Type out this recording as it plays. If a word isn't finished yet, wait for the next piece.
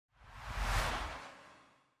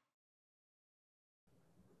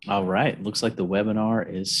All right. Looks like the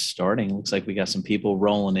webinar is starting. Looks like we got some people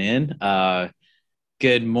rolling in.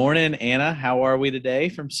 Good morning, Anna. How are we today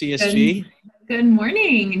from Good, CSG? good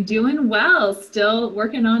morning. Doing well. Still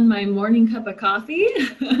working on my morning cup of coffee.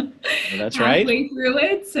 Well, that's right. Halfway through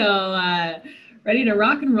it, so ready to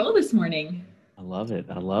rock and roll this morning. I love it.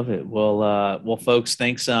 I love it. Well, folks,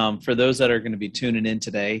 thanks. For those that are going to be tuning in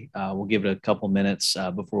today, we'll give it a couple minutes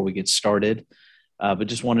before we get started. But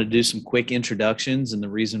just wanted to do some quick introductions and the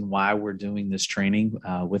reason why we're doing this training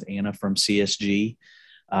with Anna from CSG.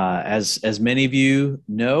 As many of you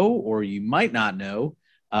know, or you might not know,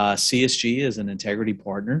 CSG is an integrity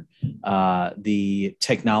partner. The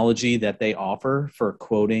technology that they offer for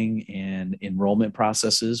quoting and enrollment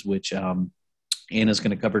processes, which Anna's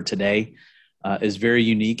going to cover today, is very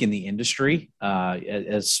unique in the industry.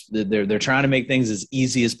 As they're trying to make things as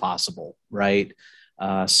easy as possible, right?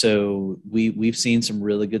 So we've seen some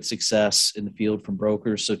really good success in the field from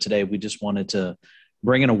brokers. So today we just wanted to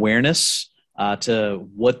bring an awareness to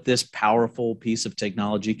what this powerful piece of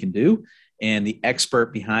technology can do, and the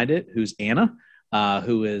expert behind it, who's Anna,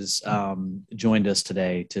 who has joined us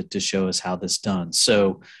today to show us how this done.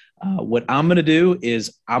 So what I'm going to do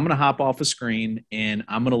is I'm going to hop off a screen and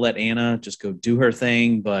I'm going to let Anna just go do her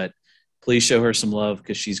thing, but please show her some love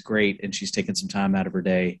because she's great and she's taking some time out of her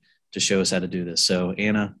day to show us how to do this. So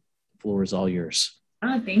Anna, the floor is all yours.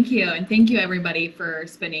 Oh, thank you. And thank you, everybody, for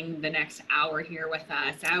spending the next hour here with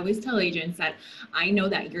us. I always tell agents that I know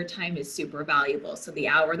that your time is super valuable. So the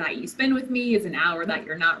hour that you spend with me is an hour that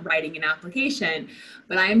you're not writing an application.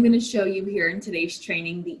 But I am going to show you here in today's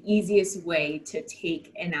training the easiest way to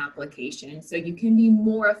take an application so you can be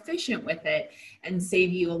more efficient with it and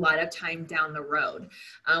save you a lot of time down the road.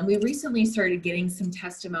 We recently started getting some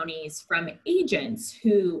testimonies from agents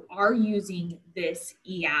who are using this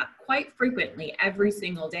e-app quite frequently every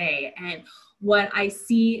single day. And what I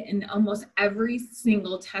see in almost every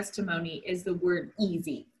single testimony is the word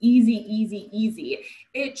easy, easy, easy, easy.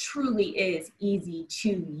 It truly is easy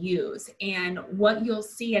to use. And what you'll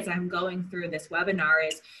see as I'm going through this webinar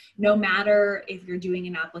is no matter if you're doing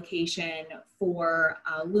an application for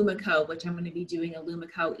Lumico, which I'm going to be doing a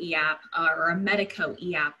Lumico e-app or a Medico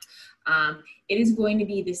e-app, it is going to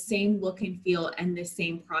be the same look and feel and the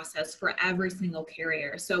same process for every single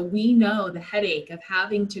carrier. So we know the headache of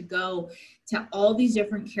having to go to all these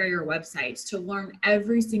different carrier websites to learn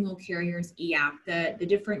every single carrier's e-app, the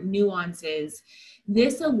different nuances.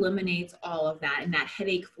 This eliminates all of that and that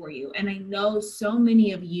headache for you. And I know so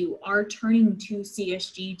many of you are turning to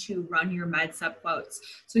CSG to run your MedSup quotes.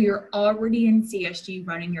 So you're already in CSG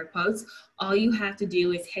running your quotes. All you have to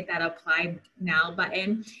do is hit that apply now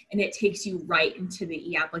button and it takes you right into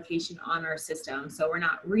the e-application on our system. So we're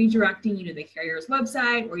not redirecting you to the carrier's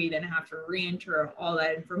website where you then have to re-enter all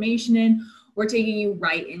that information in. We're taking you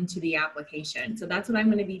right into the application. So that's what I'm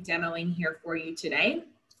going to be demoing here for you today.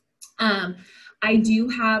 I do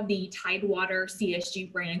have the Tidewater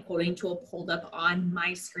CSG brand quoting tool pulled up on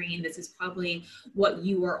my screen. This is probably what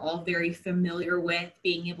you are all very familiar with,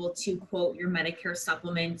 being able to quote your Medicare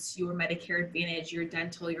supplements, your Medicare Advantage, your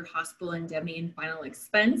dental, your hospital indemnity, and final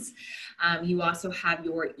expense. You also have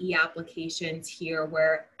your e-applications here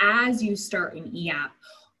where as you start an e-app,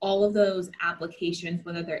 all of those applications,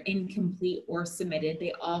 whether they're incomplete or submitted,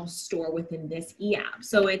 they all store within this e-app.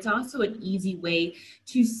 So it's also an easy way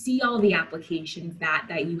to see all the applications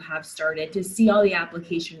that you have started, to see all the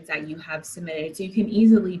applications that you have submitted. So you can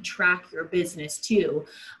easily track your business too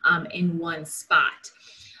in one spot.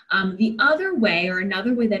 The other way, or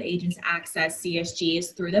another way that agents access CSG,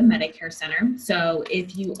 is through the Medicare Center. So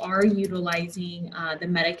if you are utilizing the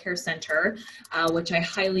Medicare Center, which I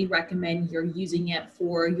highly recommend you're using it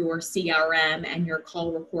for your CRM and your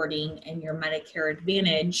call recording and your Medicare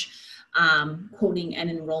Advantage quoting and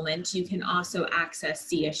enrollment, you can also access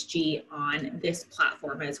CSG on this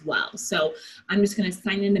platform as well. So I'm just going to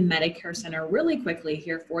sign into Medicare Center really quickly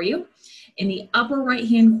here for you. In the upper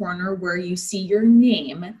right-hand corner where you see your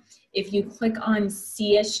name, if you click on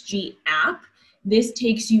CSG app, this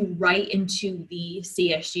takes you right into the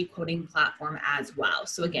CSG quoting platform as well.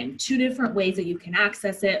 So again, two different ways that you can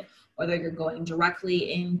access it, whether you're going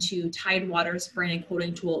directly into Tidewater's branded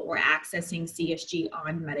quoting tool or accessing CSG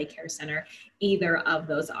on Medicare Center, either of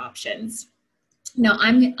those options. Now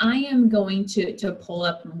I am going to pull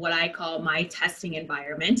up what I call my testing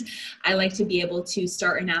environment. I like to be able to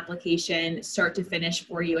start an application, start to finish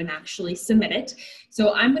for you and actually submit it.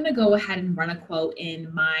 So I'm going to go ahead and run a quote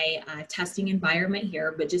in my testing environment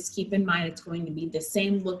here, but just keep in mind it's going to be the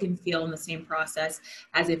same look and feel and the same process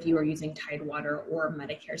as if you were using Tidewater or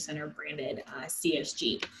Medicare Center branded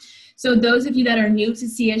CSG. So those of you that are new to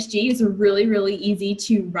CSG, it's really, really easy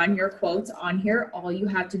to run your quotes on here. All you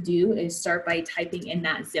have to do is start by typing in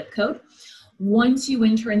that zip code. Once you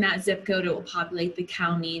enter in that zip code, it will populate the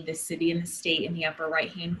county, the city, and the state in the upper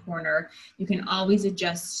right-hand corner. You can always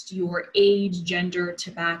adjust your age, gender,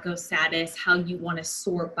 tobacco status, how you want to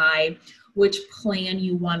sort by, which plan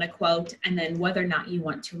you want to quote, and then whether or not you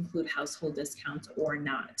want to include household discounts or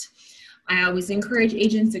not. I always encourage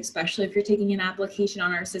agents, especially if you're taking an application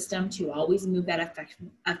on our system, to always move that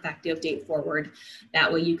effective date forward.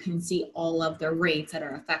 That way you can see all of the rates that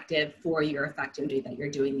are effective for your effective date that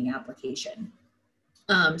you're doing the application.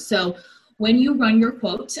 So when you run your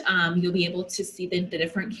quote, you'll be able to see the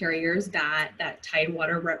different carriers that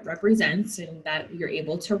Tidewater represents and that you're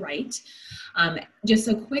able to write. Just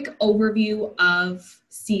a quick overview of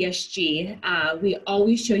CSG. We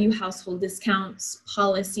always show you household discounts,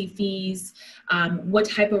 policy fees, what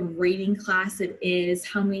type of rating class it is,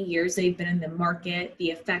 how many years they've been in the market, the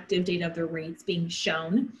effective date of the rates being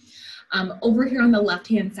shown. Over here on the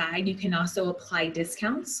left-hand side, you can also apply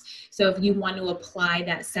discounts. So if you want to apply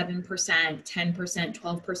that 7%, 10%,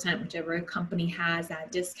 12%, whichever company has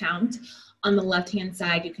that discount, on the left-hand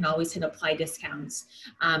side, you can always hit apply discounts.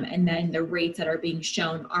 And then the rates that are being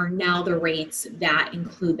shown are now the rates that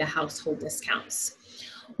include the household discounts.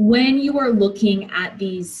 When you are looking at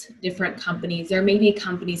these different companies, there may be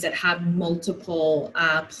companies that have multiple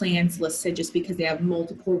plans listed just because they have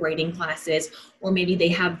multiple rating classes, or maybe they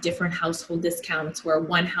have different household discounts where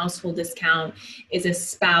one household discount is a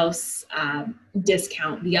spouse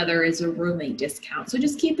discount, the other is a roommate discount. So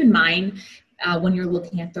just keep in mind when you're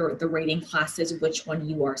looking at the rating classes, which one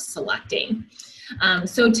you are selecting.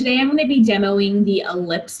 So today I'm going to be demoing the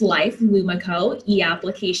Ellipse Life Lumico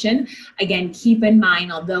e-application. Again, keep in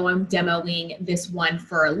mind, although I'm demoing this one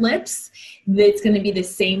for Ellipse, it's going to be the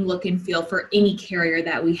same look and feel for any carrier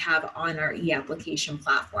that we have on our e-application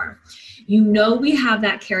platform. You know we have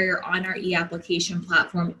that carrier on our e-application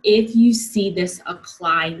platform if you see this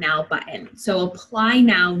Apply Now button. So Apply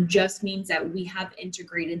Now just means that we have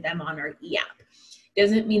integrated them on our e-app.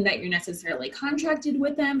 Doesn't mean that you're necessarily contracted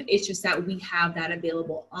with them. It's just that we have that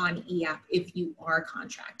available on e-app if you are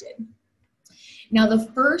contracted. Now, the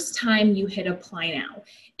first time you hit Apply Now,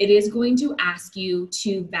 it is going to ask you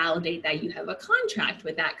to validate that you have a contract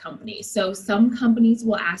with that company. So some companies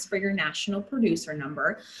will ask for your national producer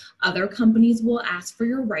number. Other companies will ask for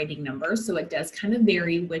your writing number. So it does kind of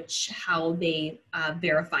vary how they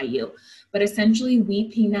verify you. But essentially, we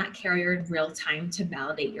ping that carrier in real time to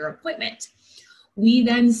validate your appointment. We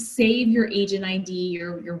then save your agent ID,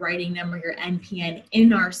 your writing number, your NPN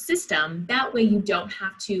in our system. That way you don't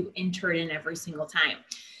have to enter it in every single time.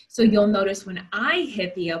 So you'll notice when I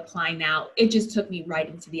hit the Apply Now, it just took me right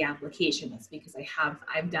into the application. That's because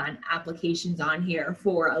I've done applications on here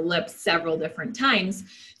for Ellipse several different times.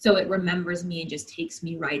 So it remembers me and just takes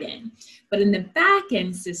me right in. But in the back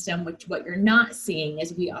end system, what you're not seeing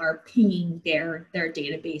is we are pinging their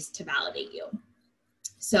database to validate you.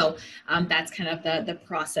 So that's kind of the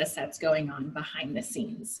process that's going on behind the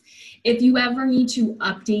scenes. If you ever need to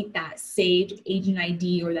update that saved agent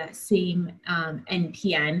ID or that same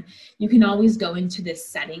NPN, you can always go into the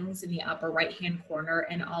settings in the upper right-hand corner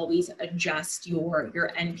and always adjust your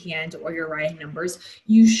NPNs or your writing numbers.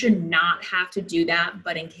 You should not have to do that,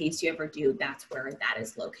 but in case you ever do, that's where that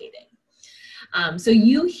is located. So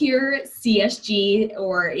you hear CSG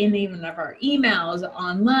or in even of our emails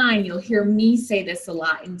online, you'll hear me say this a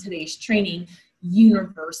lot in today's training,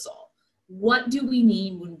 universal. What do we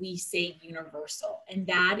mean when we say universal? And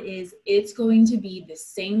that is, it's going to be the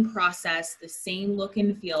same process, the same look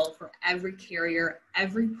and feel for every carrier,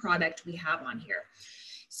 every product we have on here.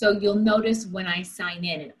 So you'll notice when I sign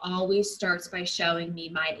in, it always starts by showing me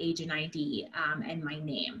my agent ID and my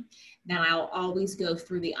name. Then I'll always go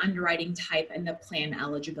through the underwriting type and the plan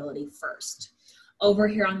eligibility first. Over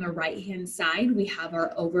here on the right-hand side, we have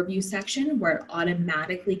our overview section where it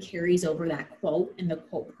automatically carries over that quote and the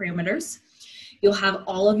quote parameters. You'll have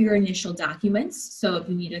all of your initial documents. So if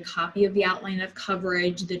you need a copy of the outline of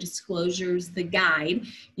coverage, the disclosures, the guide,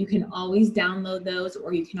 you can always download those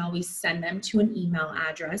or you can always send them to an email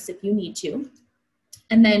address if you need to.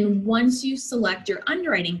 And then once you select your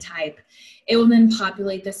underwriting type, it will then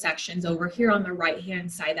populate the sections over here on the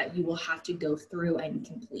right-hand side that you will have to go through and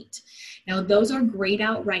complete. Now, those are grayed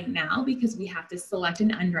out right now because we have to select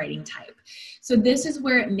an underwriting type. So this is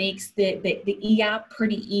where it makes the e-app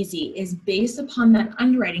pretty easy, is based upon that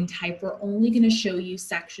underwriting type, we're only going to show you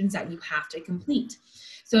sections that you have to complete.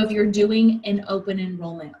 So if you're doing an open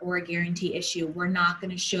enrollment or a guarantee issue, we're not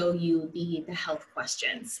going to show you the health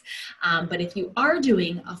questions. But if you are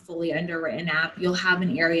doing a fully underwritten app, you'll have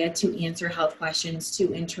an area to answer health questions,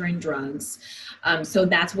 to enter in drugs. So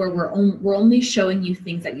that's where we're only showing you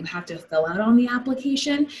things that you have to fill out on the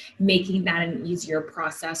application, making that an easier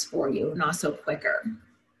process for you and also quicker.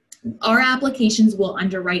 Our applications will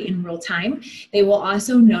underwrite in real time. They will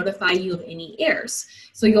also notify you of any errors.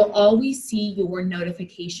 So you'll always see your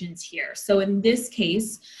notifications here. So in this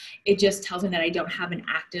case, it just tells me that I don't have an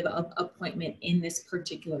active appointment in this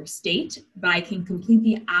particular state, but I can complete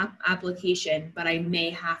the application, but I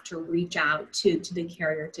may have to reach out to the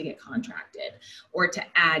carrier to get contracted or to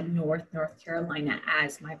add North Carolina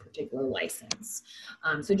as my particular license.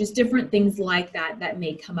 So just different things like that that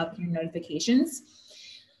may come up in your notifications.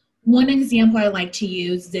 One example I like to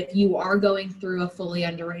use is if you are going through a fully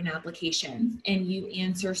underwritten application and you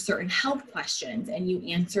answer certain health questions and you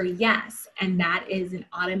answer yes, and that is an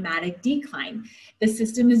automatic decline, the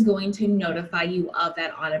system is going to notify you of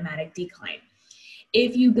that automatic decline.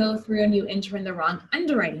 If you go through and you enter in the wrong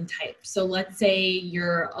underwriting type, so let's say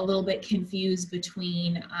you're a little bit confused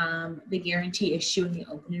between the guarantee issue and the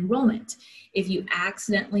open enrollment. If you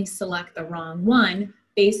accidentally select the wrong one,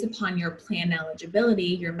 based upon your plan eligibility,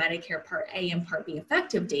 your Medicare Part A and Part B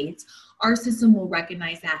effective dates, our system will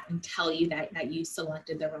recognize that and tell you that you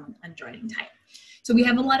selected the wrong underwriting type. So we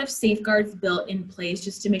have a lot of safeguards built in place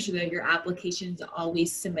just to make sure that your application is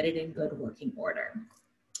always submitted in good working order.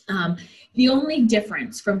 The only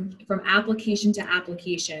difference from application to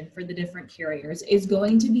application for the different carriers is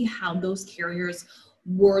going to be how those carriers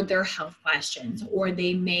word their health questions, or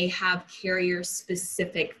they may have carrier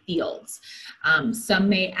specific fields. Some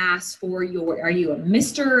may ask for are you a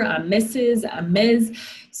Mr., a Mrs., a Ms.?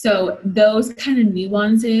 So those kind of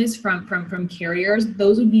nuances from carriers,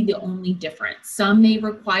 those would be the only difference. Some may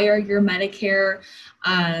require your Medicare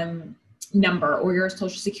number or your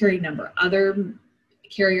Social Security number. Other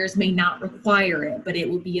carriers may not require it, but it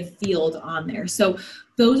will be a field on there. So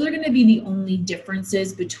those are going to be the only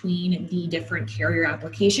differences between the different carrier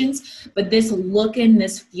applications. But this look and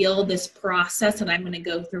this feel, this process that I'm going to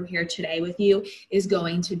go through here today with you is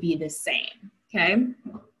going to be the same. Okay.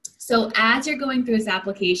 So as you're going through this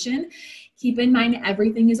application, keep in mind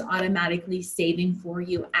everything is automatically saving for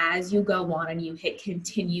you as you go on and you hit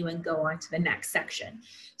continue and go on to the next section.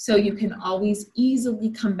 So you can always easily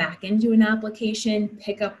come back into an application,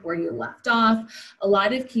 pick up where you left off. A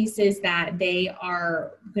lot of cases that they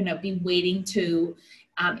are going to be waiting to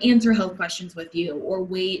answer health questions with you, or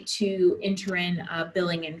wait to enter in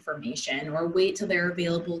billing information, or wait till they're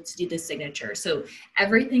available to do the signature. So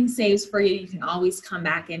everything saves for you. You can always come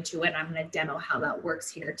back into it. I'm going to demo how that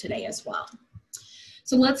works here today as well.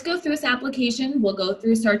 So let's go through this application. We'll go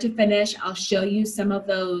through start to finish. I'll show you some of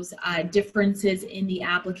those differences in the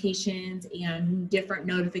applications and different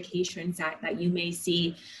notifications that you may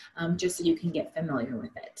see, just so you can get familiar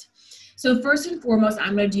with it. So first and foremost,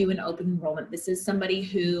 I'm going to do an open enrollment. This is somebody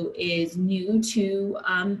who is new to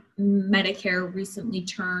Medicare, recently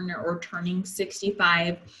turned or turning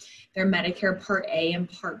 65. Their Medicare Part A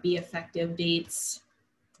and Part B effective dates.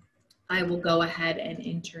 I will go ahead and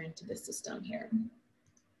enter into the system here.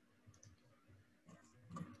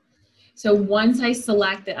 So once I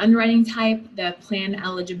select the underwriting type, the plan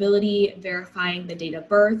eligibility, verifying the date of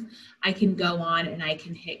birth, I can go on and I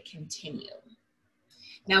can hit continue.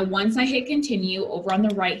 Now, once I hit continue, over on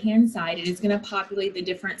the right-hand side, it is going to populate the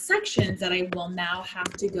different sections that I will now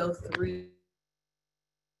have to go through.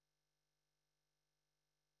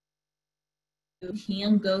 You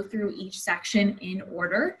can go through each section in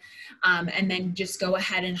order, and then just go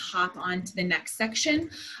ahead and hop on to the next section.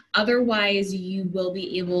 Otherwise, you will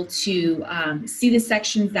be able to see the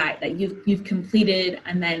sections that you've completed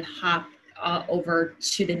and then hop over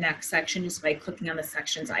to the next section just by clicking on the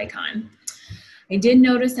sections icon. I did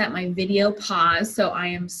notice that my video paused, so I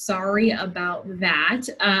am sorry about that,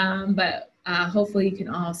 but hopefully you can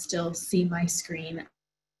all still see my screen.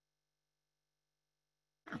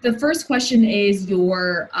 The first question is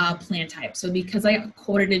your plan type. So because I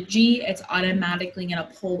quoted a G, it's automatically going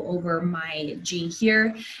to pull over my G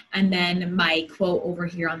here, and then my quote over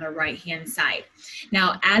here on the right-hand side.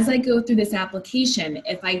 Now, as I go through this application,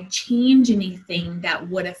 if I change anything that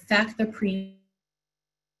would affect the premium,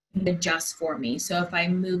 adjust for me. So if I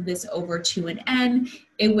move this over to an N,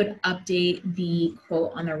 it would update the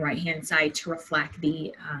quote on the right-hand side to reflect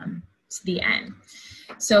the N.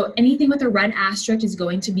 So anything with a red asterisk is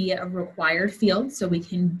going to be a required field, so we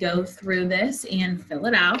can go through this and fill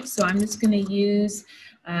it out. So I'm just going to use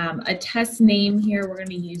a test name here. We're going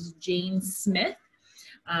to use Jane Smith.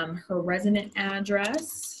 her resident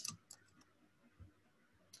address,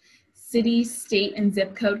 city, state, and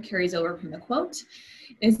zip code carries over from the quote.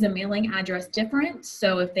 Is the mailing address different?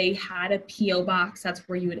 So if they had a PO box, that's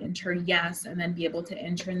where you would enter yes and then be able to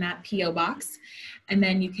enter in that PO box. And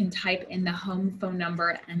then you can type in the home phone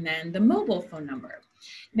number and then the mobile phone number.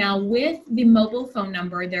 Now with the mobile phone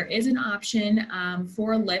number, there is an option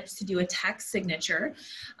for LIPS to do a text signature.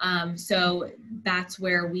 So that's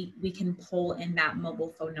where we can pull in that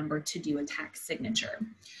mobile phone number to do a text signature.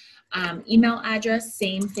 Email address,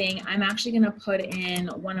 same thing. I'm actually going to put in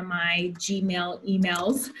one of my Gmail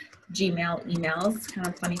emails, kind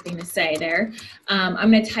of a funny thing to say there. I'm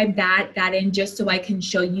going to type that in just so I can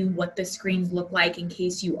show you what the screens look like in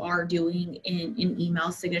case you are doing an email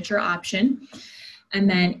signature option. And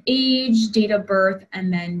then age, date of birth,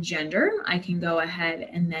 and then gender. I can go ahead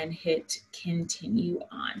and then hit continue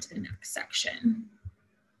on to the next section.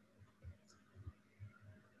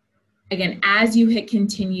 Again, as you hit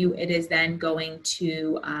continue, it is then going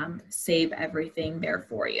to save everything there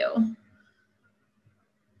for you. I'm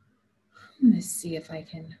going to see if I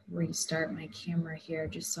can restart my camera here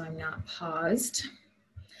just so I'm not paused.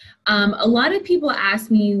 A lot of people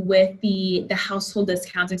ask me with the household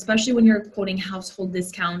discounts, especially when you're quoting household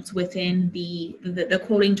discounts within the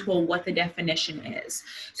quoting tool, what the definition is.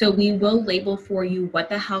 So we will label for you what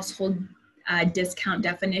the household discount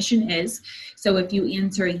definition is. So if you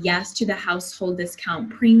answer yes to the household discount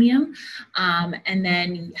premium, and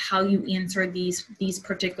then how you answer these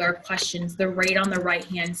particular questions, the rate on the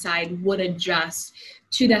right-hand side would adjust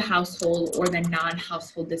to the household or the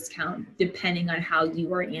non-household discount, depending on how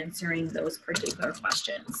you are answering those particular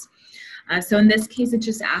questions. So in this case, it's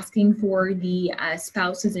just asking for the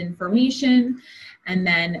spouse's information and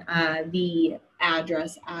then the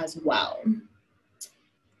address as well.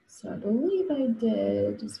 So I believe I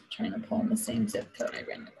did, just trying to pull in the same zip code I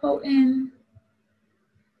ran the quote in.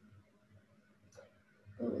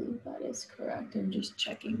 I believe that is correct. I'm just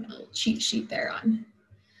checking the little cheat sheet there on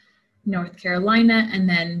North Carolina, and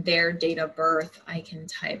then their date of birth, I can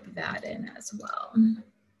type that in as well.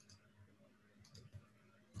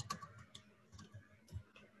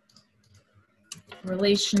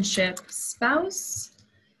 Relationship, spouse,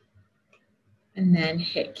 and then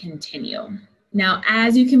hit continue. Now,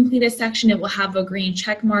 as you complete a section, it will have a green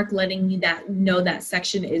check mark letting you know that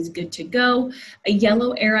section is good to go. A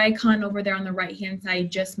yellow arrow icon over there on the right-hand side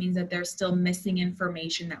just means that there's still missing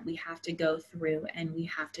information that we have to go through and we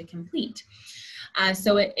have to complete.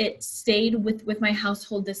 So it stayed with my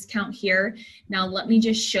household discount here. Now, let me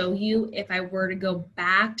just show you if I were to go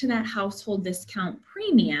back to that household discount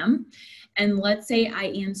premium. And let's say I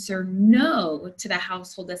answer no to the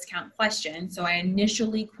household discount question. So I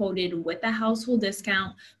initially quoted with the household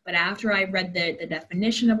discount, but after I read the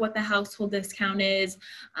definition of what the household discount is,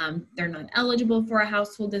 they're not eligible for a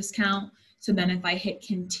household discount. So then if I hit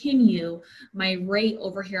continue, my rate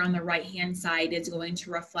over here on the right-hand side is going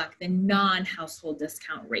to reflect the non-household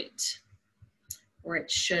discount rate, or it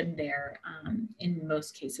should there. In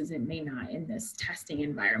most cases, it may not in this testing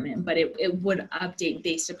environment, but it would update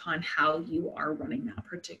based upon how you are running that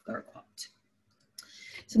particular quote.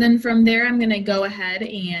 So then from there, I'm gonna go ahead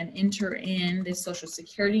and enter in the Social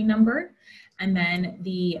Security number and then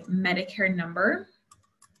the Medicare number.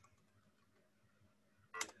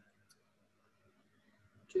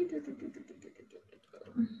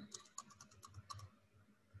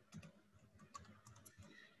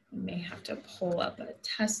 I may have to pull up a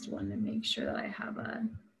test one to make sure that I have a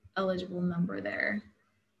eligible number there.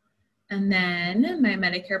 And then my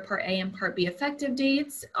Medicare Part A and Part B effective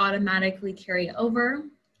dates automatically carry over.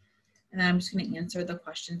 And then I'm just going to answer the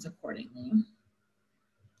questions accordingly.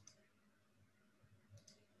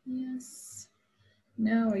 Yes.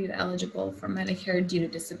 No. Are you eligible for Medicare due to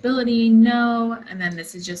disability? No. And then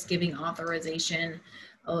this is just giving authorization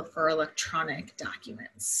for electronic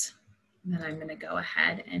documents. And then I'm going to go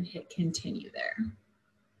ahead and hit continue there.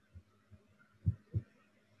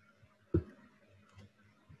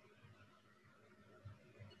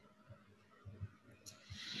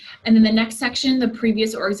 And then the next section, the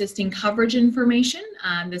previous or existing coverage information.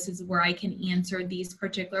 This is where I can answer these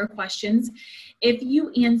particular questions. If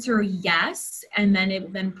you answer yes, and then it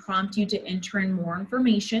will then prompt you to enter in more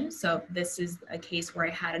information. So this is a case where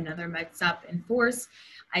I had another med-sup in force.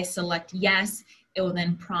 I select yes. It will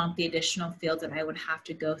then prompt the additional fields that I would have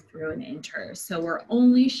to go through and enter. So we're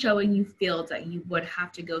only showing you fields that you would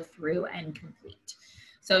have to go through and complete.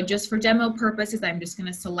 So just for demo purposes, I'm just going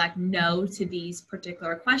to select no to these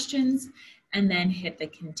particular questions and then hit the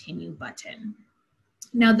continue button.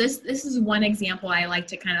 Now, this is one example. I like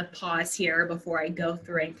to kind of pause here before I go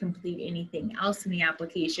through and complete anything else in the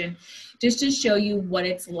application, just to show you what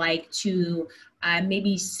it's like to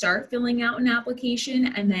maybe start filling out an application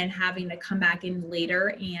and then having to come back in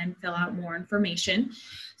later and fill out more information.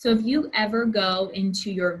 So if you ever go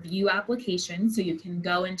into your view application, so you can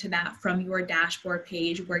go into that from your dashboard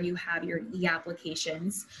page where you have your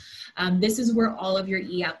e-applications. This is where all of your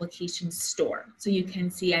e-applications store. So you can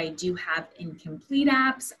see I do have incomplete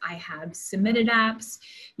apps, I have submitted apps.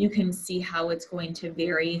 You can see how it's going to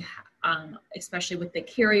vary, especially with the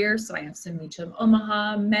carrier. So I have some Mutual of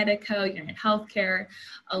Omaha, Medico, United Healthcare,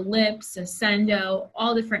 Ellipse, Ascendo,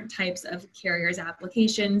 all different types of carriers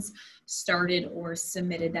applications started or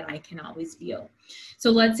submitted that I can always view. So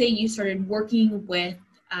let's say you started working with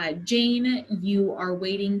Jane, you are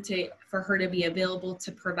waiting for her to be available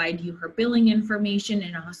to provide you her billing information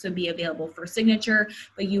and also be available for signature,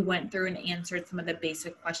 but you went through and answered some of the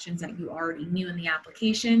basic questions that you already knew in the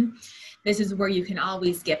application. This is where you can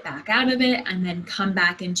always get back out of it and then come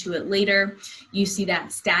back into it later. You see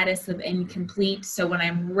that status of incomplete. So when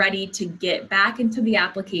I'm ready to get back into the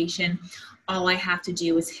application, all I have to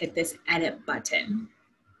do is hit this edit button.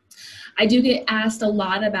 I do get asked a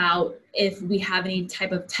lot about if we have any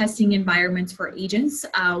type of testing environments for agents.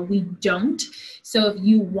 We don't. So if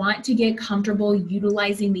you want to get comfortable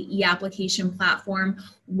utilizing the e-application platform,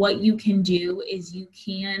 what you can do is you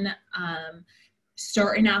can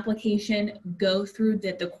start an application, go through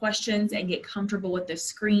the questions and get comfortable with the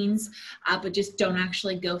screens, but just don't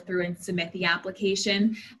actually go through and submit the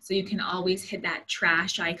application. So you can always hit that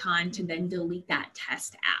trash icon to then delete that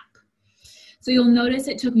test app. So you'll notice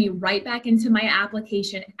it took me right back into my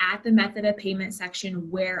application at the method of payment section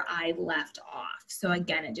where I left off. So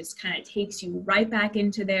again, it just kind of takes you right back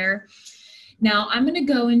into there. Now I'm going to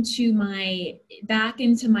go back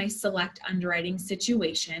into my select underwriting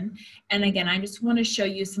situation. And again, I just want to show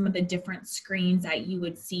you some of the different screens that you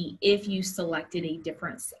would see if you selected a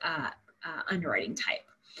different underwriting type.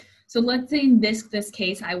 So let's say in this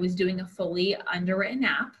case, I was doing a fully underwritten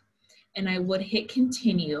app and I would hit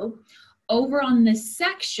continue. Over on the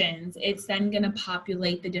sections, it's then going to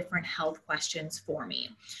populate the different health questions for me.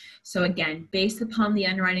 So again, based upon the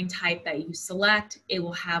underwriting type that you select, it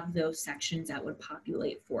will have those sections that would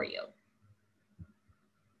populate for you.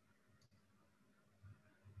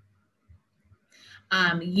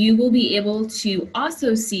 You will be able to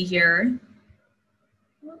also see here,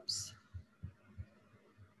 whoops.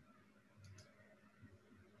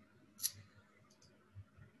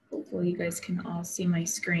 Hopefully you guys can all see my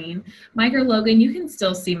screen. Mike or Logan, you can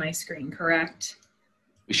still see my screen, correct?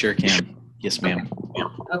 We sure can. Yes, ma'am.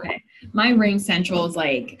 Okay. My Ring Central is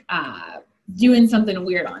like doing something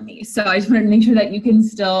weird on me. So I just wanted to make sure that you can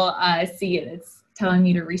still see it. It's telling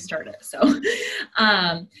me to restart it. So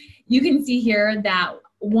you can see here that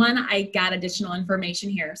I got additional information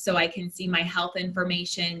here. So I can see my health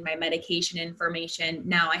information, my medication information.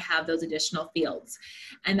 Now I have those additional fields.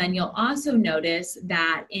 And then you'll also notice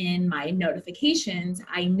that in my notifications,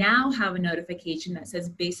 I now have a notification that says,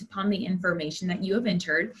 based upon the information that you have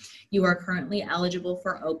entered, you are currently eligible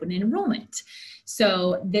for open enrollment.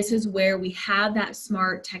 So this is where we have that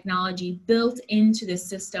smart technology built into the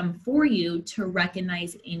system for you to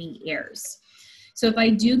recognize any errors. So if I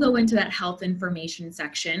do go into that health information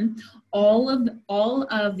section, all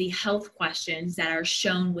of the health questions that are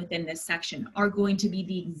shown within this section are going to be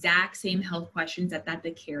the exact same health questions that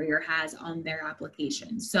the carrier has on their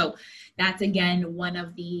application. So that's, again, one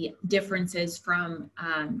of the differences from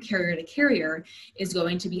carrier to carrier is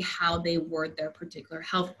going to be how they word their particular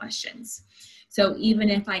health questions. So even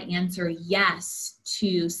if I answer yes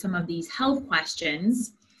to some of these health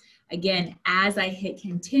questions, again, as I hit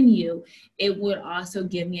continue, it would also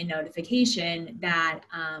give me a notification that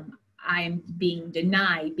I'm being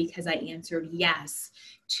denied because I answered yes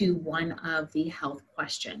to one of the health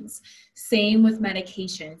questions. Same with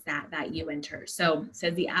medications that you enter. So it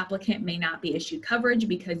says the applicant may not be issued coverage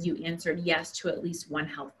because you answered yes to at least one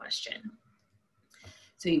health question.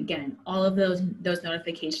 So again, all of those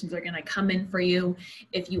notifications are going to come in for you.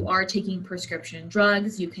 If you are taking prescription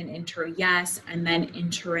drugs, you can enter yes, and then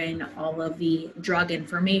enter in all of the drug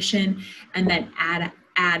information, and then add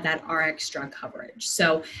that RX drug coverage.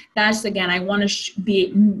 So that's, again, I want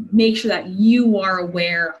to make sure that you are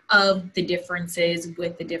aware of the differences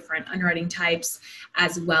with the different underwriting types,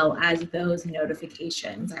 as well as those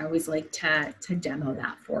notifications. I always like to demo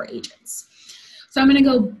that for agents. So I'm going to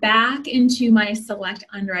go back into my select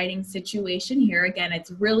underwriting situation here. Again,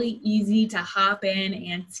 it's really easy to hop in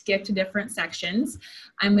and skip to different sections.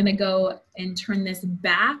 I'm going to go and turn this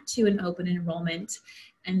back to an open enrollment.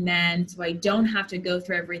 And then, so I don't have to go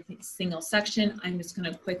through every single section, I'm just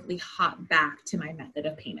going to quickly hop back to my method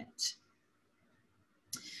of payment.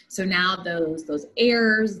 So now those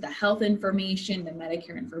errors, the health information, the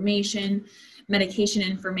Medicare information, medication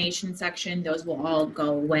information section, those will all go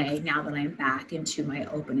away now that I'm back into my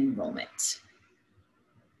open enrollment.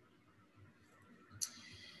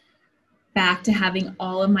 Back to having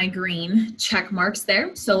all of my green check marks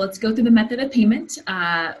there. So let's go through the method of payment.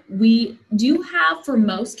 We do have, for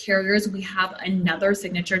most carriers, we have another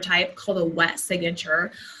signature type called a wet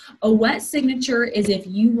signature. A wet signature is if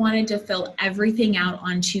you wanted to fill everything out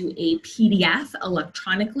onto a PDF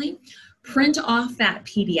electronically, print off that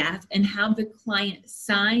PDF and have the client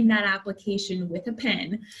sign that application with a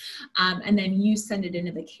pen, and then you send it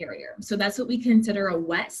into the carrier. So that's what we consider a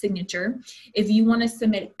wet signature. If you want to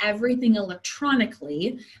submit everything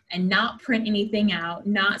electronically and not print anything out,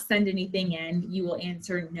 not send anything in, you will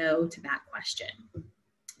answer no to that question.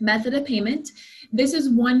 Method of payment. This is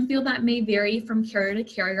one field that may vary from carrier to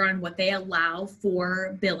carrier on what they allow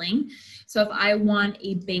for billing. So if I want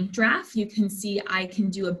a bank draft, you can see I can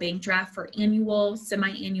do a bank draft for annual,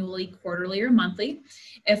 semi-annually, quarterly, or monthly.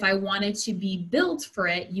 If I wanted to be billed for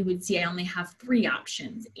it, you would see I only have 3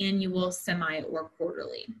 options: annual, semi, or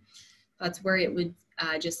quarterly. That's where it would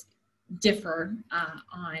just differ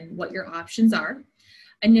on what your options are.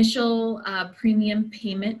 Initial premium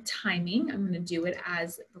payment timing, I'm going to do it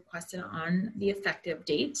as requested on the effective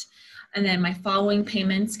date. And then my following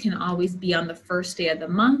payments can always be on the first day of the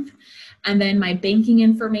month. And then my banking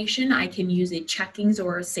information, I can use a checkings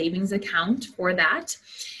or a savings account for that.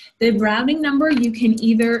 The routing number, you can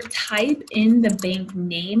either type in the bank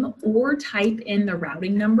name or type in the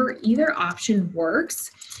routing number. Either option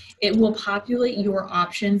works. It will populate your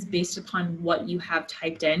options based upon what you have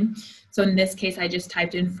typed in. So in this case, I just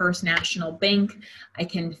typed in First National Bank. I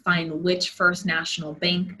can find which First National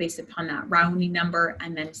Bank based upon that routing number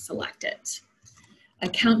and then select it.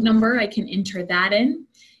 Account number, I can enter that in.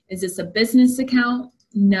 Is this a business account?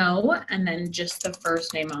 No, and then just the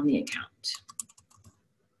first name on the account.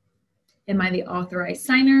 Am I the authorized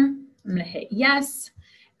signer? I'm gonna hit yes,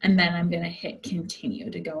 and then I'm gonna hit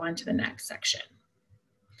continue to go on to the next section.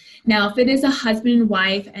 Now, if it is a husband and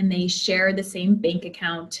wife and they share the same bank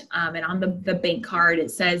account, and on the bank card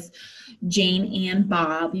it says Jane and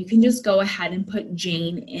Bob, you can just go ahead and put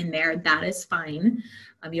Jane in there. That is fine.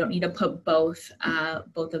 You don't need to put both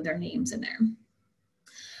of their names in there.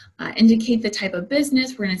 Indicate the type of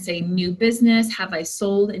business. We're going to say new business. Have I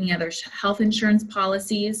sold any other health insurance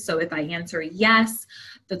policies? So if I answer yes,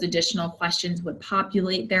 those additional questions would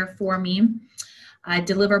populate there for me.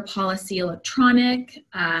 Deliver policy electronic,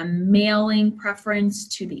 mailing preference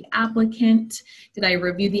to the applicant. Did I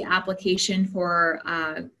review the application for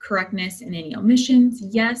correctness and any omissions?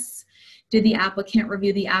 Yes. Did the applicant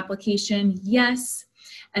review the application? Yes.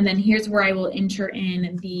 And then here's where I will enter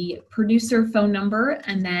in the producer phone number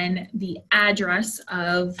and then the address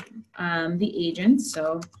of the agent.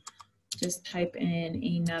 So just type in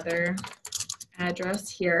another address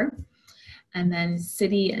here, and then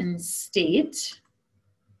city and state.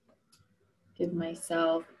 Give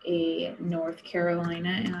myself a North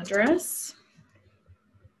Carolina address.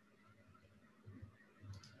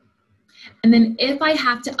 And then if I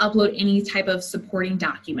have to upload any type of supporting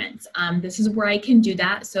documents, this is where I can do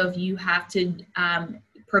that. So if you have to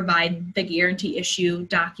provide the guarantee issue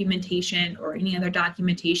documentation or any other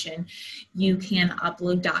documentation, you can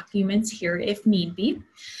upload documents here if need be.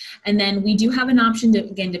 And then we do have an option to,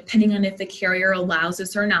 again, depending on if the carrier allows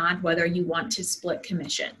us or not, whether you want to split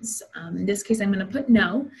commissions. In this case, I'm going to put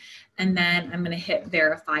no, and then I'm going to hit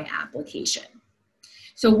verify application.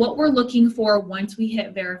 So what we're looking for once we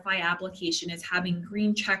hit verify application is having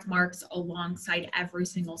green check marks alongside every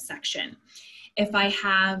single section. If I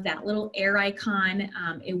have that little air icon,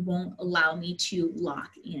 it won't allow me to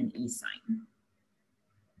lock in e-sign.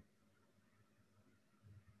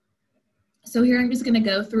 So here I'm just going to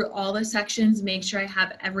go through all the sections, make sure I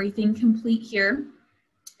have everything complete here.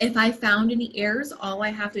 If I found any errors, all I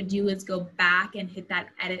have to do is go back and hit that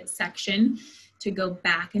edit section to go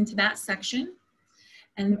back into that section.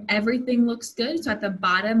 And everything looks good. So at the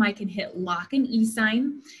bottom, I can hit lock and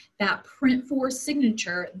e-sign. That print for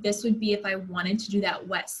signature, this would be if I wanted to do that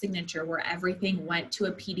wet signature where everything went to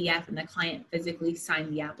a PDF and the client physically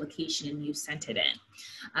signed the application and you sent it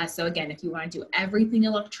in. So again, if you want to do everything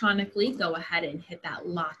electronically, go ahead and hit that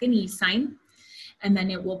lock and e-sign. And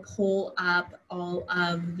then it will pull up all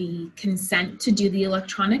of the consent to do the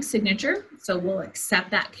electronic signature. So we'll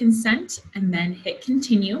accept that consent and then hit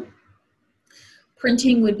continue.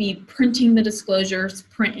 Printing would be printing the disclosures.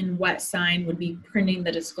 Print and wet sign would be printing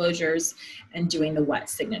the disclosures and doing the wet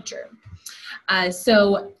signature.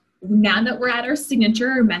 So now that we're at our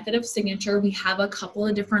signature, or method of signature, we have a couple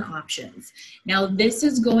of different options. Now, this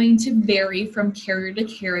is going to vary from carrier to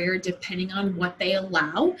carrier depending on what they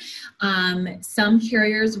allow. Some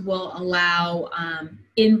carriers will allow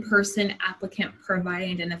in-person applicant provide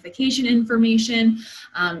identification information.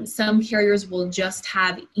 Some carriers will just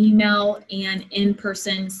have email and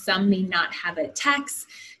in-person. Some may not have a text.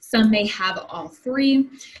 Some may have all three.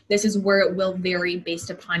 This is where it will vary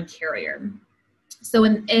based upon carrier. So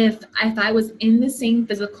if I was in the same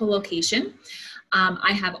physical location,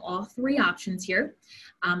 I have all three options here.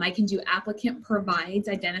 I can do applicant provides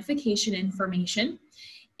identification information.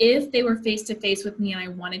 If they were face-to-face with me and I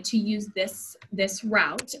wanted to use this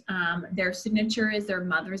route, their signature is their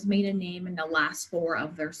mother's maiden name and the last four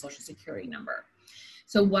of their social security number.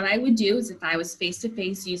 So what I would do is if I was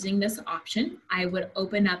face-to-face using this option, I would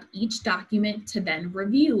open up each document to then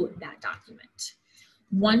review that document.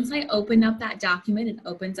 Once I open up that document, it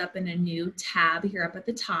opens up in a new tab here up at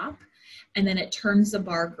the top, and then it turns the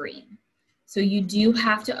bar green. So you do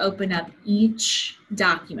have to open up each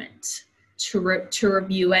document to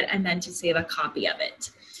review it and then to save a copy of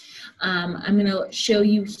it. I'm going to show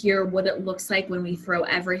you here what it looks like when we throw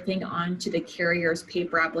everything onto the carrier's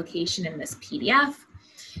paper application in this PDF.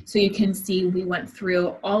 So you can see we went through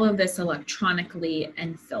all of this electronically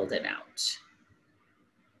and filled it out.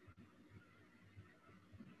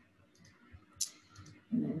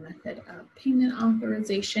 And then method of payment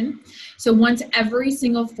authorization. So once every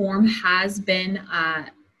single form has been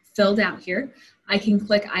filled out here, I can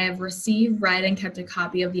click I have received, read, and kept a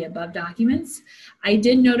copy of the above documents. I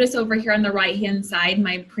did notice over here on the right-hand side,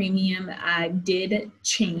 my premium did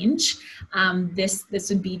change. This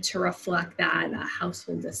would be to reflect that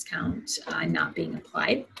household discount not being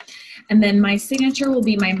applied. And then my signature will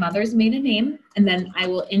be my mother's maiden name, and then I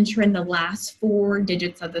will enter in the last four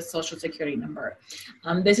digits of the social security number.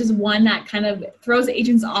 This is one that kind of throws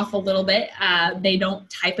agents off a little bit. They don't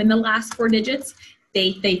type in the last four digits.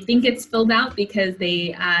 They think it's filled out because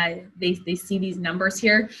they see these numbers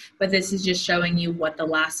here, but this is just showing you what the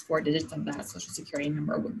last four digits of that social security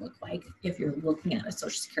number would look like if you're looking at a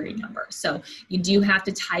social security number. So you do have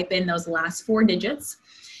to type in those last four digits,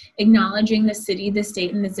 acknowledging the city, the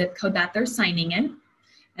state, and the zip code that they're signing in,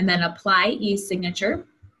 and then apply e-signature,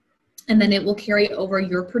 and then it will carry over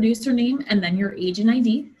your producer name and then your agent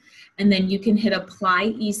ID, and then you can hit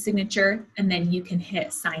apply e-signature, and then you can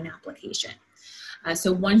hit sign application.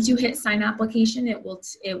 So once you hit sign application, it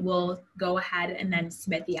will go ahead and then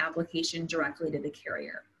submit the application directly to the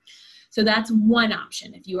carrier. So that's one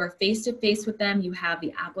option. If you are face-to-face with them, you have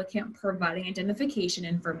the applicant providing identification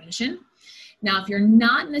information. Now, if you're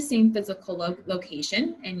not in the same physical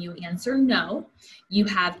location and you answer no, you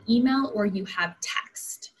have email or you have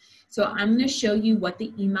text. So I'm going to show you what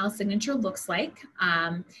the email signature looks like.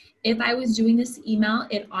 If I was doing this email,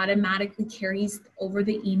 it automatically carries over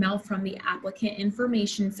the email from the applicant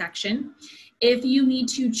information section. If you need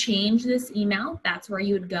to change this email, that's where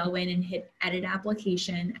you would go in and hit edit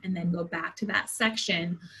application and then go back to that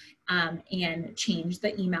section and change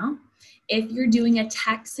the email. If you're doing a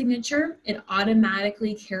text signature, it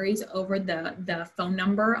automatically carries over the phone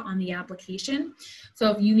number on the application.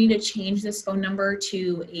 So if you need to change this phone number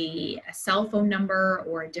to a cell phone number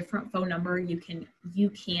or a different phone number, you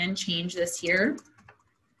can change this here.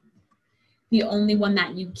 The only one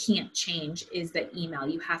that you can't change is the email.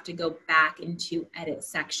 You have to go back into edit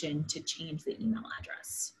section to change the email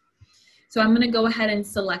address. So I'm going to go ahead and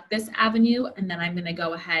select this avenue, and then I'm going to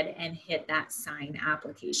go ahead and hit that sign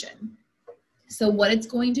application. So what it's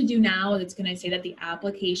going to do now is it's going to say that the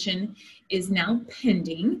application is now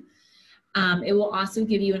pending. It will also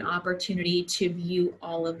give you an opportunity to view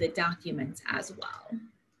all of the documents as well.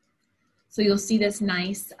 So you'll see this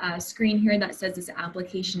nice screen here that says this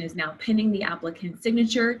application is now pending. The applicant's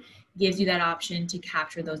signature gives you that option to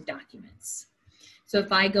capture those documents. So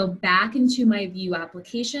if I go back into my view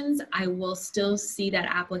applications, I will still see that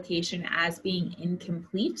application as being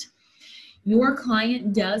incomplete. Your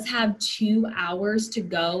client does have 2 hours to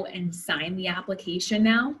go and sign the application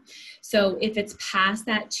now. So if it's past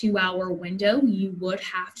that 2-hour window, you would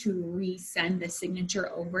have to resend the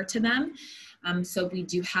signature over to them. So we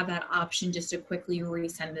do have that option just to quickly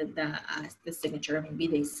resend the signature. Maybe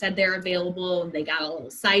they said they're available, they got a little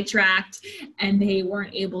sidetracked, and they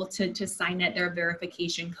weren't able to sign it. Their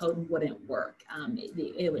verification code wouldn't work.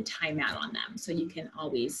 It would time out on them. So you can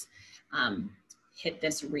always hit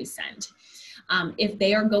this resend. If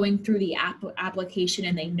they are going through the application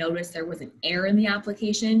and they notice there was an error in the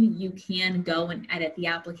application, you can go and edit the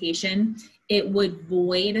application. It would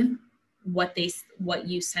void what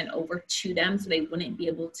you sent over to them, so they wouldn't be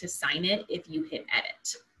able to sign it if you hit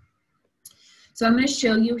edit. So I'm going to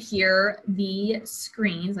show you here the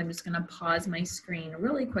screens. I'm just going to pause my screen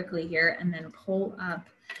really quickly here and then pull up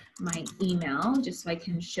my email just so I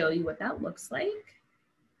can show you what that looks like.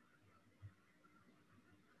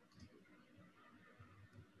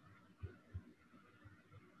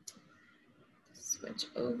 Switch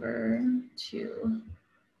over to,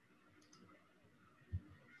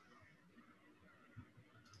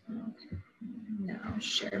 okay, now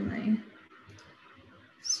share my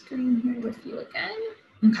screen here with you again.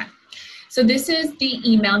 Okay, so this is the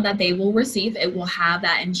email that they will receive. It will have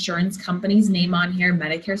that insurance company's name on here,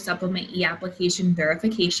 Medicare Supplement E-application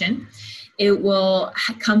verification. It will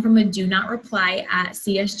come from a do not reply at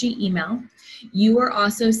CSG email. You are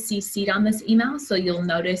also CC'd on this email, so you'll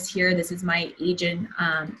notice here, this is my agent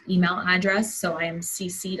email address, so I am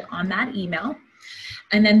CC'd on that email.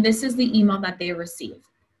 And then this is the email that they receive.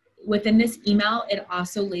 Within this email, it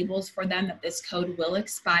also labels for them that this code will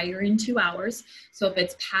expire in 2 hours. So if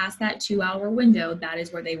it's past that 2-hour window, that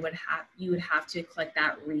is where you would have to click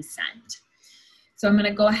that resend. So I'm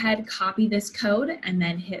gonna go ahead, copy this code, and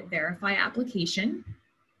then hit verify application.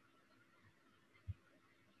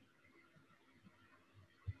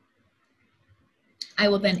 I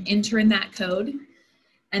will then enter in that code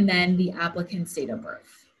and then the applicant's date of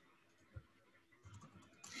birth.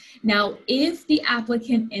 Now, if the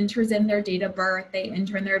applicant enters in their date of birth, they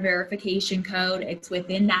enter in their verification code, it's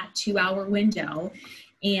within that 2-hour window,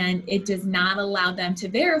 and it does not allow them to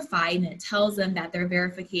verify, and it tells them that their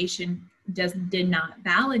verification did not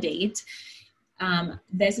validate,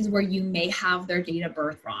 this is where you may have their date of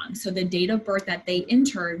birth wrong. So the date of birth that they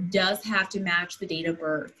enter does have to match the date of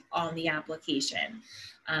birth on the application.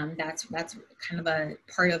 That's kind of a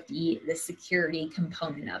part of the security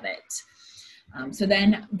component of it. So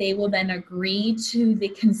then they will then agree to the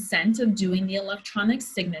consent of doing the electronic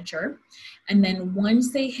signature. And then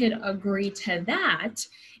once they hit agree to that,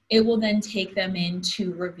 it will then take them in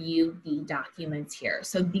to review the documents here.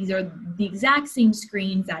 So these are the exact same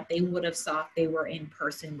screens that they would have saw if they were in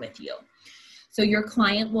person with you. So your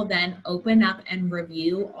client will then open up and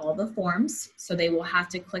review all the forms. So they will have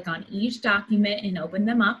to click on each document and open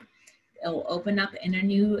them up. It will open up in a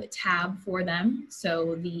new tab for them.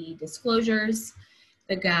 So the disclosures,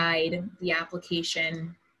 the guide, the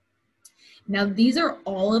application. Now these are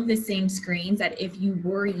all of the same screens that if you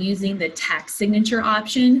were using the text signature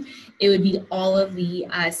option, it would be all of the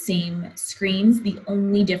same screens. The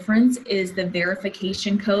only difference is the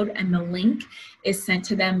verification code and the link is sent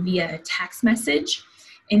to them via a text message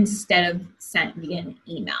instead of sent via an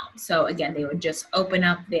email. So again, they would just open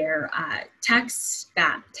up their text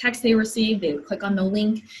they received, they would click on the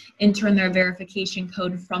link, enter in their verification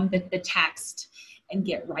code from the text, and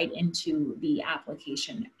get right into the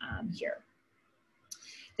application here.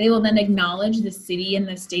 They will then acknowledge the city and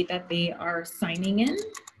the state that they are signing in.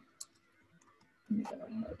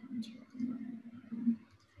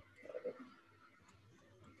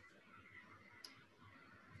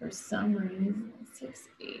 For some reason,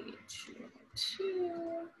 68202.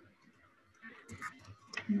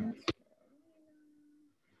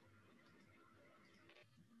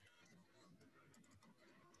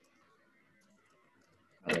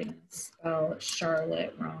 Probably spell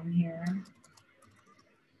Charlotte wrong here.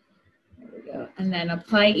 There we go. And then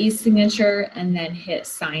apply e-signature and then hit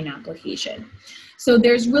sign application. So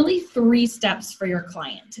there's really 3 steps for your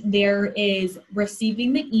client. There is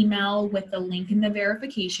receiving the email with the link in the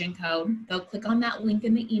verification code. They'll click on that link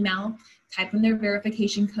in the email, type in their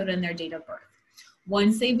verification code and their date of birth.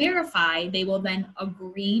 Once they verify, they will then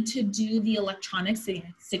agree to do the electronic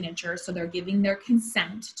signature. So they're giving their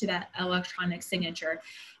consent to that electronic signature.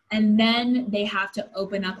 And then they have to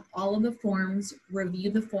open up all of the forms,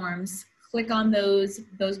 review the forms, click on those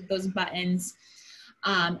buttons,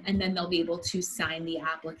 and then they'll be able to sign the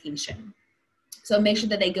application. So make sure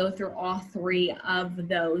that they go through all 3 of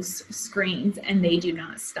those screens and they do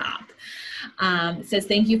not stop. It says,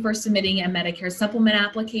 thank you for submitting a Medicare supplement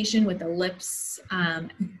application with the LIPS.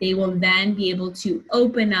 They will then be able to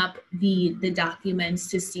open up the documents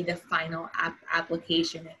to see the final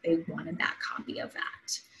application if they wanted that copy of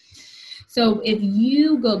that. So if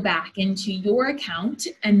you go back into your account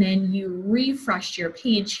and then you refresh your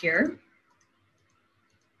page here,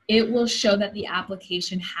 it will show that the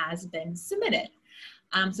application has been submitted.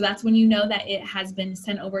 So that's when you know that it has been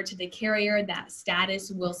sent over to the carrier. That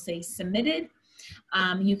status will say submitted.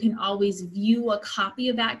 You can always view a copy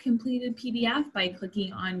of that completed PDF by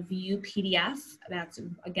clicking on View PDF. That's,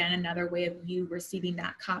 again, another way of you receiving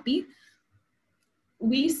that copy.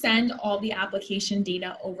 We send all the application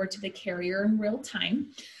data over to the carrier in real time.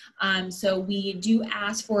 So we do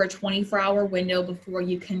ask for a 24-hour window before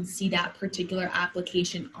you can see that particular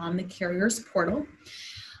application on the carrier's portal.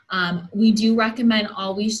 We do recommend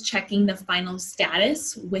always checking the final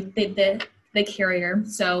status with the carrier.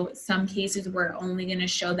 So some cases we're only going to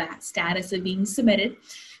show that status of being submitted.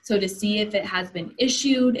 So to see if it has been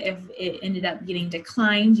issued, if it ended up getting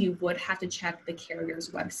declined, you would have to check the carrier's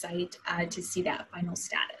website to see that final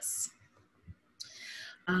status.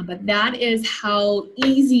 But that is how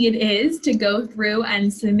easy it is to go through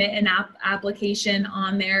and submit an application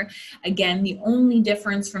on there. Again, the only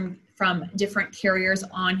difference from different carriers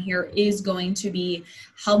on here is going to be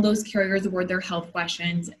how those carriers word their health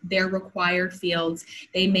questions, their required fields.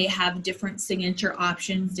 They may have different signature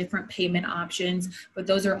options, different payment options, but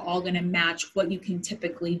those are all going to match what you can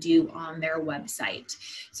typically do on their website.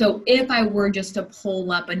 So if I were just to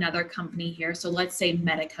pull up another company here, so let's say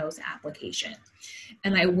Medico's application,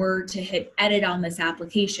 and I were to hit edit on this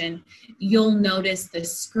application, you'll notice the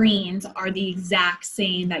screens are the exact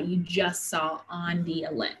same that you just saw on the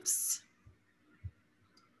ellipse.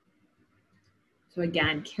 So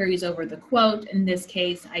again, carries over the quote. In this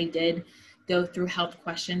case, I did go through health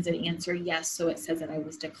questions and answer yes, so it says that I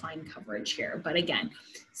was declined coverage here. But again,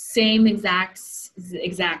 same exact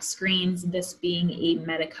screens, this being a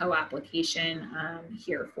Medico application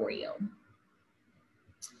here for you.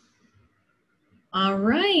 All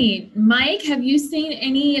right, Mike, have you seen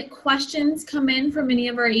any questions come in from any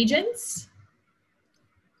of our agents?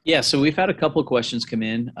 Yeah, so we've had a couple of questions come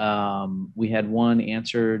in. We had one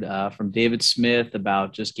answered from David Smith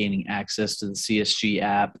about just gaining access to the CSG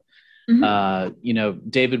app. Mm-hmm. You know,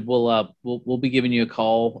 David, we'll be giving you a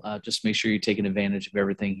call. Just make sure you're taking advantage of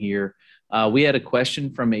everything here. We had a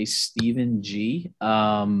question from a Stephen G.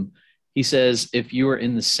 He says, if you are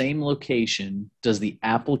in the same location, does the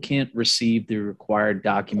applicant receive the required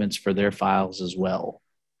documents for their files as well?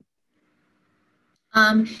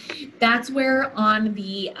 That's where on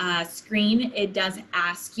the screen, it does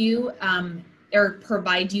ask you or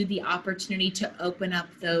provide you the opportunity to open up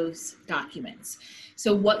those documents.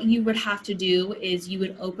 So what you would have to do is you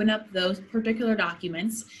would open up those particular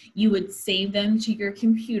documents, you would save them to your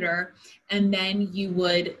computer, and then you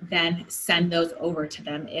would then send those over to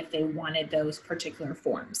them if they wanted those particular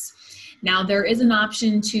forms. Now, there is an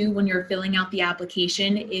option too when you're filling out the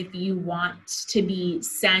application, if you want to be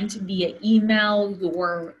sent via email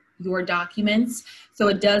your documents. So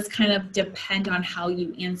it does kind of depend on how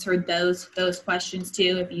you answer those questions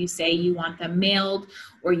too. If you say you want them mailed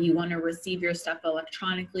or you want to receive your stuff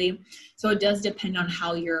electronically. So it does depend on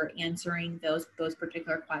how you're answering those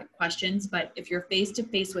particular questions. But if you're face to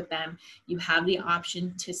face with them, you have the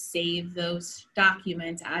option to save those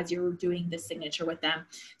documents as you're doing the signature with them.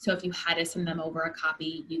 So if you had to send them over a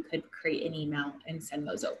copy, you could create an email and send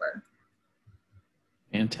those over.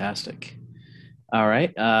 Fantastic. All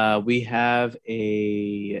right. We have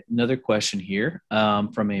another question here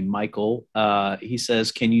from a Michael. He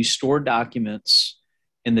says, can you store documents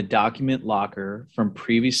in the document locker from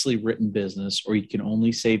previously written business, or you can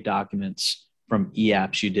only save documents from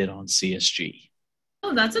e-apps you did on CSG?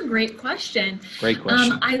 Oh, that's a great question. Great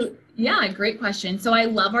question. Yeah, great question. So I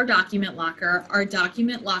love our document locker. Our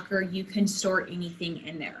document locker, you can store anything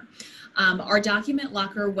in there. Our document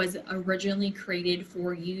locker was originally created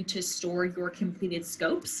for you to store your completed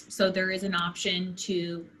scopes. So there is an option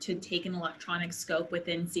to take an electronic scope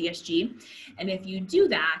within CSG. And if you do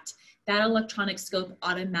that, that electronic scope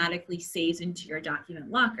automatically saves into your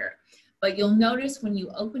document locker. But you'll notice when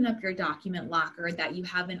you open up your document locker that you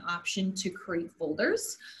have an option to create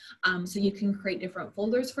folders. So you can create different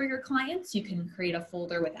folders for your clients. You can create a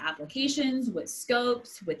folder with applications, with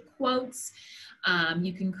scopes, with quotes.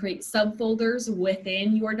 You can create subfolders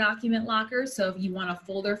within your document locker. So if you want a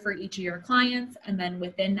folder for each of your clients, and then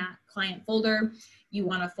within that client folder, you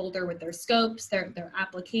want a folder with their scopes, their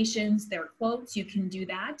applications, their quotes, you can do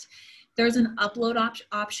that. There's an upload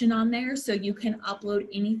option on there, so you can upload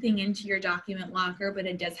anything into your document locker, but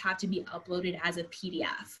it does have to be uploaded as a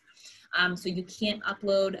PDF. So you can't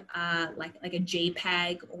upload like a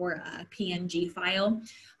JPEG or a PNG file,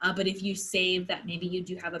 but if you save that, maybe you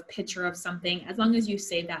do have a picture of something, as long as you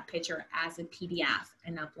save that picture as a PDF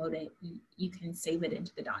and upload it, you can save it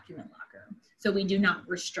into the document locker. So we do not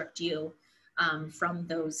restrict you from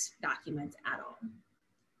those documents at all.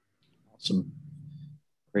 Awesome.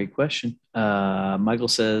 Great question. Michael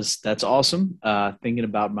says, that's awesome. Thinking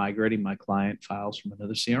about migrating my client files from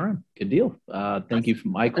another CRM. Good deal. Thank you,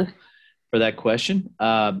 Michael, for that question.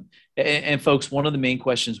 And folks, one of the main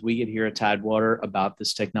questions we get here at Tidewater about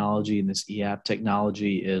this technology and this e-app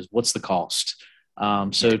technology is, what's the cost?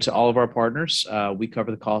 So to all of our partners, we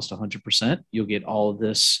cover the cost 100%. You'll get all of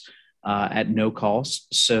this at no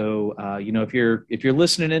cost. So, if you're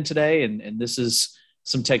listening in today and this is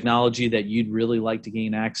some technology that you'd really like to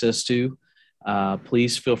gain access to,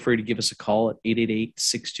 please feel free to give us a call at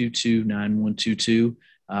 888-622-9122.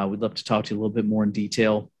 We'd love to talk to you a little bit more in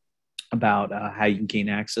detail about how you can gain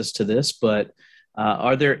access to this. But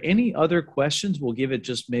are there any other questions? We'll give it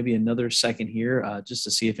just maybe another second here just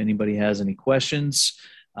to see if anybody has any questions.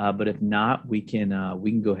 But if not, we can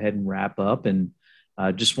go ahead and wrap up. And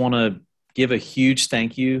just want to give a huge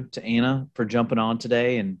thank you to Anna for jumping on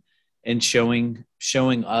today and showing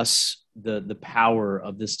us the power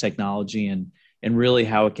of this technology and really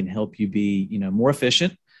how it can help you be more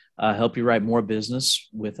efficient, help you write more business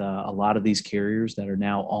with a lot of these carriers that are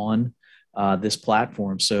now on this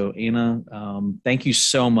platform. So Anna, thank you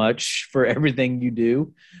so much for everything you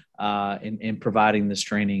do in providing this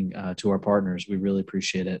training to our partners. We really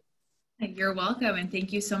appreciate it. You're welcome. And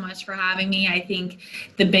thank you so much for having me. I think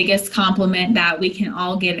the biggest compliment that we can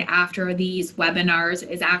all get after these webinars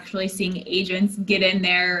is actually seeing agents get in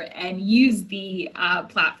there and use the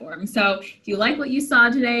platform. So if you like what you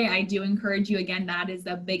saw today, I do encourage you, again, that is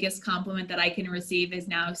the biggest compliment that I can receive, is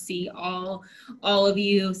now see all of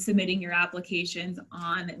you submitting your applications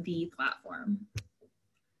on the platform.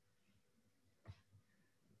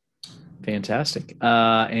 Fantastic.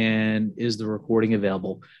 And is the recording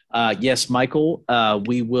available? Yes, Michael,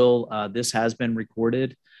 we will, this has been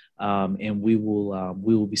recorded, and we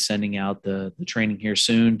will be sending out the training here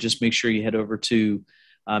soon. Just make sure you head over to, you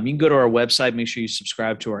can go to our website, make sure you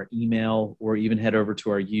subscribe to our email, or even head over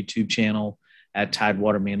to our YouTube channel at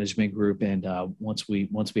Tidewater Management Group. And once we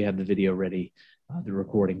have the video ready, the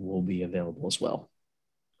recording will be available as well.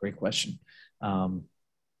 Great question.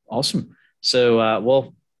 Awesome. So,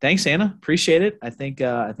 well, thanks, Anna. Appreciate it. I think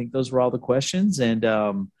those were all the questions, and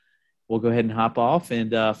we'll go ahead and hop off.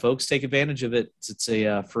 And folks, take advantage of it. It's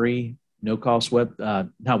a free, no-cost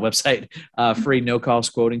free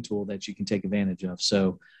no-cost quoting tool that you can take advantage of.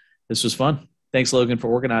 So this was fun. Thanks, Logan, for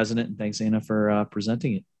organizing it, and thanks, Anna, for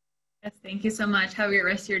presenting it. Yes, thank you so much. Have a great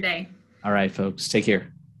rest of your day. All right, folks, take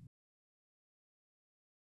care.